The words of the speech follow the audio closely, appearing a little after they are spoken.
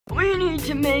We need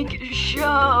to make a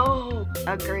show.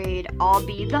 Agreed. I'll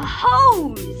be the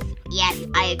host. Yes,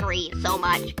 I agree so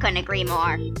much. Couldn't agree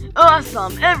more.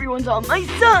 Awesome, everyone's on my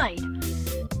side.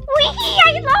 Wee!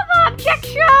 I love object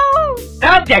shows!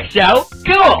 Object show?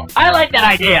 Cool! I like that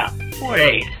idea.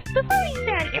 Wait. Before we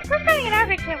start, if we're starting an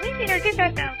object show, we should introduce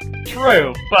ourselves.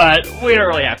 True, but we don't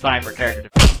really have time for character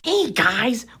development. Hey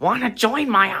guys, wanna join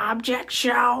my object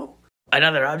show?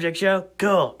 Another object show?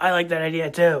 Cool, I like that idea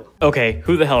too. Okay,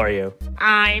 who the hell are you?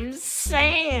 I'm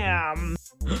Sam.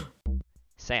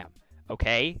 Sam.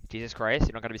 Okay, Jesus Christ,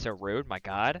 you don't gotta be so rude, my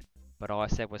god. But all I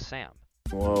said was Sam.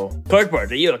 Whoa.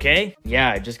 Corkboard, are you okay? Yeah,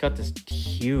 I just got this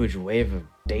huge wave of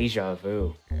deja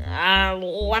vu.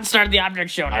 Let's start the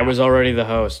object show now. I was already the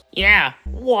host. Yeah,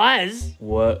 was.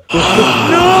 What?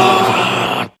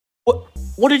 No!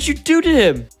 What did you do to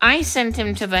him? I sent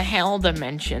him to the hell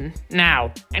dimension.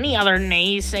 Now, any other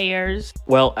naysayers?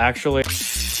 Well, actually...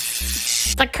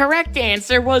 The correct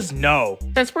answer was no.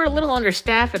 Since we're a little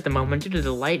understaffed at the moment due to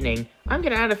the lightning, I'm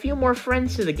gonna add a few more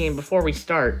friends to the game before we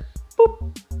start.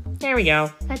 Boop. There we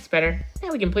go. That's better.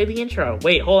 Now we can play the intro.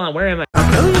 Wait, hold on. Where am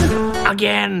I?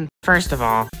 Again. First of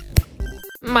all,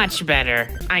 much better.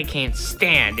 I can't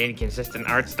stand inconsistent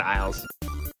art styles.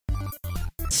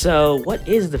 So, what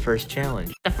is the first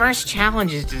challenge? The first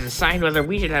challenge is to decide whether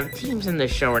we should have teams in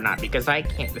this show or not, because I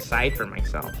can't decide for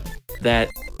myself.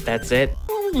 That's it?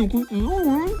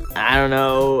 I don't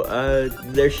know,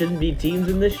 there shouldn't be teams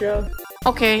in this show?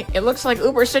 Okay, it looks like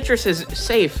Uber Citrus is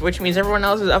safe, which means everyone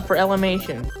else is up for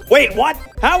elimination. Wait, what?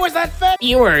 How was that fair?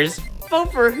 Viewers,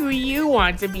 vote for who you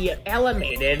want to be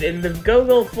eliminated in the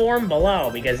Google form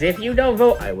below, because if you don't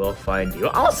vote, I will find you.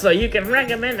 Also, you can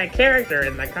recommend a character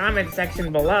in the comment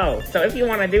section below. So if you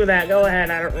want to do that, go ahead,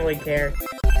 I don't really care.